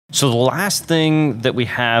So the last thing that we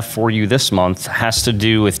have for you this month has to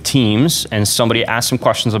do with Teams, and somebody asked some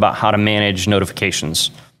questions about how to manage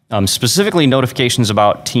notifications. Specifically notifications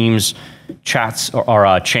about Teams chats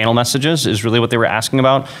or channel messages is really what they were asking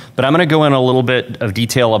about. But I'm going to go in a little bit of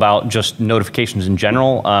detail about just notifications in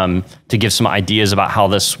general to give some ideas about how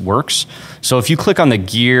this works. So if you click on the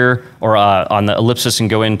gear or on the ellipsis and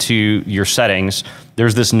go into your settings,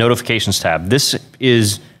 there's this notifications tab. This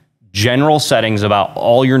is general settings about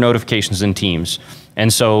all your notifications in Teams.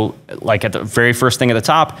 And so like at the very first thing at the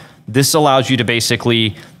top, this allows you to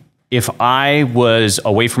basically, if I was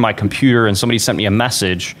away from my computer and somebody sent me a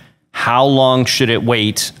message, how long should it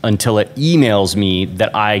wait until it emails me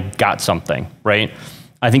that I got something, right?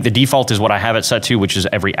 I think the default is what I have it set to, which is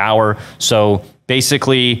every hour. So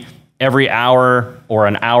basically every hour or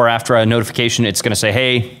an hour after a notification, it's gonna say,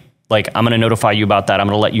 hey, like I'm gonna notify you about that. I'm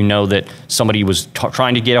gonna let you know that somebody was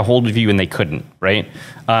trying to get a hold of you and they couldn't, right?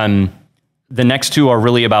 The next two are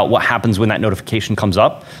really about what happens when that notification comes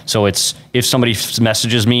up. So it's if somebody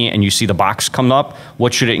messages me and you see the box come up,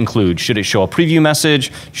 what should it include? Should it show a preview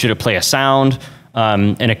message? Should it play a sound?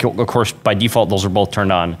 And of course, by default, those are both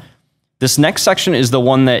turned on. This next section is the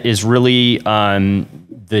one that is really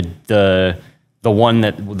the one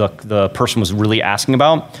that the person was really asking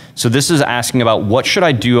about. So this is asking about what should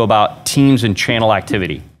I do about Teams and channel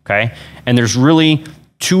activity, okay? And there's really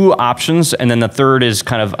two options, and then the third is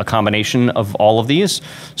kind of a combination of all of these.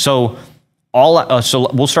 So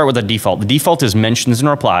so we'll start with the default. The default is mentions and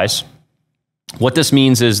replies. What this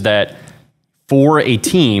means is that for a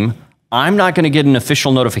team, I'm not going to get an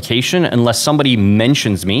official notification unless somebody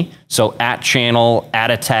mentions me. So at channel,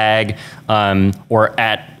 at a tag, or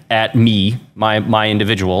at me, my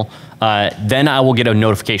individual, then I will get a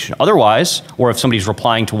notification. Otherwise, or if somebody's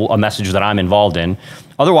replying to a message that I'm involved in,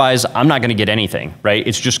 otherwise, I'm not gonna get anything, right?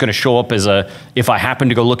 It's just gonna show up as if I happen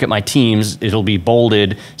to go look at my Teams, it'll be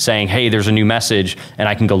bolded saying, hey, there's a new message, and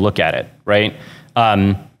I can go look at it, right?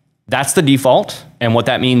 That's the default, and what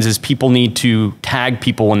that means is people need to tag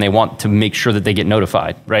people when they want to make sure that they get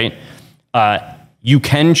notified, right? You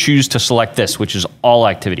can choose to select this, which is all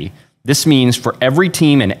activity. This means for every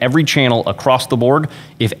team and every channel across the board,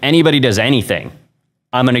 if anybody does anything,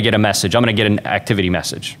 I'm gonna get a message, I'm gonna get an activity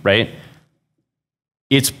message, right?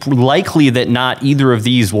 It's likely that not either of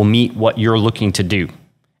these will meet what you're looking to do.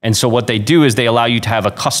 And so what they do is they allow you to have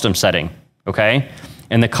a custom setting, okay?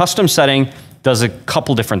 And the custom setting does a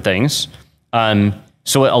couple different things.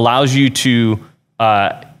 So it allows you to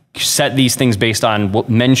set these things based on what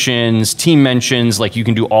mentions, team mentions, like you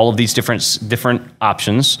can do all of these different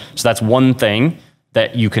options. So that's one thing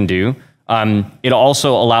that you can do. It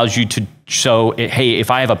also allows you to show, hey, if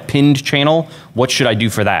I have a pinned channel, what should I do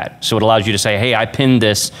for that? So it allows you to say, hey, I pinned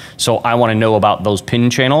this, so I want to know about those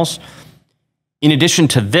pinned channels. In addition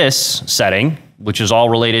to this setting, which is all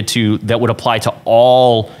related to, that would apply to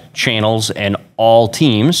all channels and all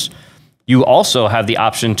teams, you also have the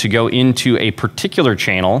option to go into a particular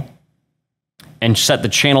channel and set the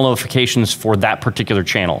channel notifications for that particular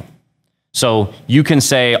channel. So you can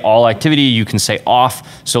say all activity, you can say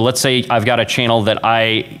off. So let's say I've got a channel that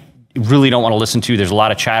I really don't want to listen to. There's a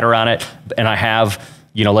lot of chatter on it, and I have,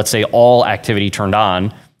 let's say all activity turned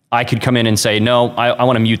on. I could come in and say, no, I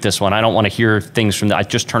want to mute this one. I don't want to hear things from that. I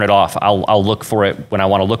just turn it off. I'll look for it when I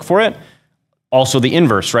want to look for it. Also the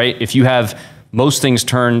inverse, right? If you have most things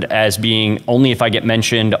turned as being only if I get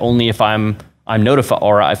mentioned, only if I'm notified,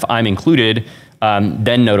 or if I'm included,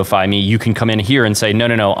 then notify me. You can come in here and say,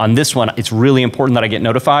 no, on this one, it's really important that I get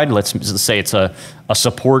notified. Let's say it's a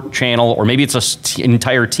support channel, or maybe it's an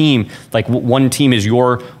entire team. Like one team is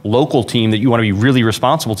your local team that you want to be really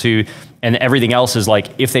responsible to, and everything else is like,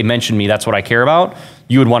 if they mention me, that's what I care about.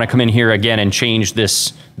 You would want to come in here again and change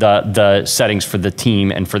the settings for the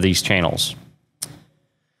team and for these channels.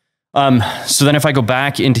 So then if I go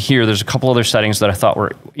back into here, there's a couple other settings that I thought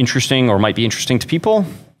were interesting or might be interesting to people.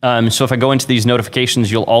 So if I go into these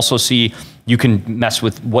notifications, you'll also see you can mess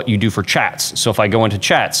with what you do for chats. So if I go into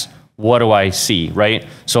chats, what do I see, right?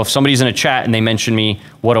 So if somebody's in a chat and they mention me,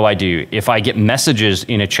 what do I do? If I get messages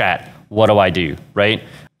in a chat, what do I do, right?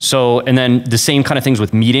 So, and then the same kind of things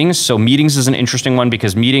with meetings. So meetings is an interesting one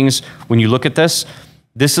because meetings, when you look at this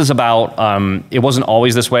is about, it wasn't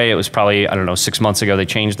always this way. It was probably, I don't know, 6 months ago they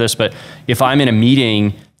changed this. But if I'm in a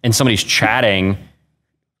meeting and somebody's chatting,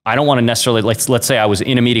 I don't want to necessarily, let's say I was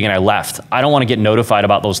in a meeting and I left. I don't want to get notified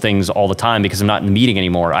about those things all the time because I'm not in the meeting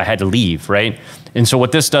anymore. I had to leave, right? And so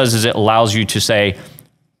what this does is it allows you to say,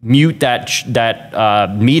 mute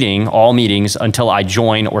that meeting, all meetings, until I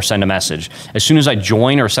join or send a message. As soon as I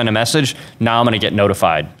join or send a message, now I'm going to get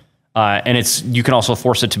notified. And you can also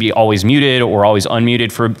force it to be always muted or always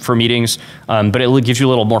unmuted for meetings. But it gives you a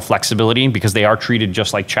little more flexibility because they are treated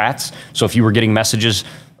just like chats. So if you were getting messages,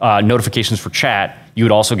 notifications for chat, you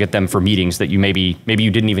would also get them for meetings that you maybe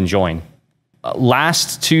you didn't even join.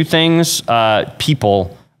 Last two things,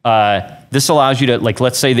 people. This allows you to, like,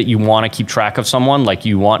 let's say that you want to keep track of someone, like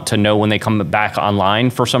you want to know when they come back online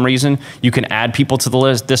for some reason. You can add people to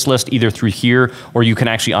this list either through here, or you can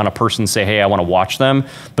actually on a person say, hey, I want to watch them.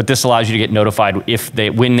 But this allows you to get notified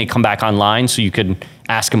when they come back online, so you could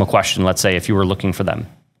ask them a question, let's say, if you were looking for them.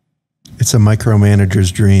 It's a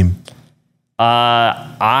micromanager's dream.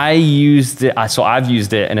 I used it, so I've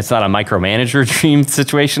used it, and it's not a micromanager dream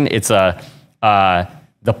situation. It's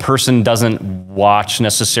the person doesn't watch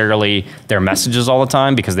necessarily their messages all the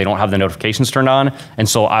time because they don't have the notifications turned on. And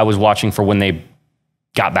so I was watching for when they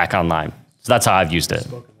got back online. So that's how I've used it.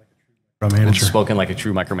 Spoken like a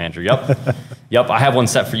true micromanager. Yep. Yep. I have one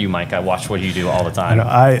set for you, Mike. I watch what you do all the time.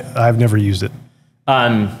 I've never used it.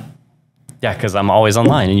 Yeah, because I'm always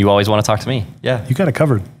online and you always want to talk to me. Yeah. You got it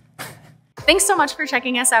covered. Thanks so much for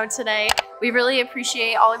checking us out today. We really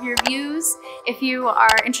appreciate all of your views. If you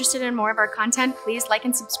are interested in more of our content, please like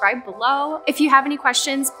and subscribe below. If you have any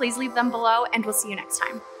questions, please leave them below, and we'll see you next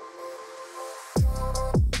time.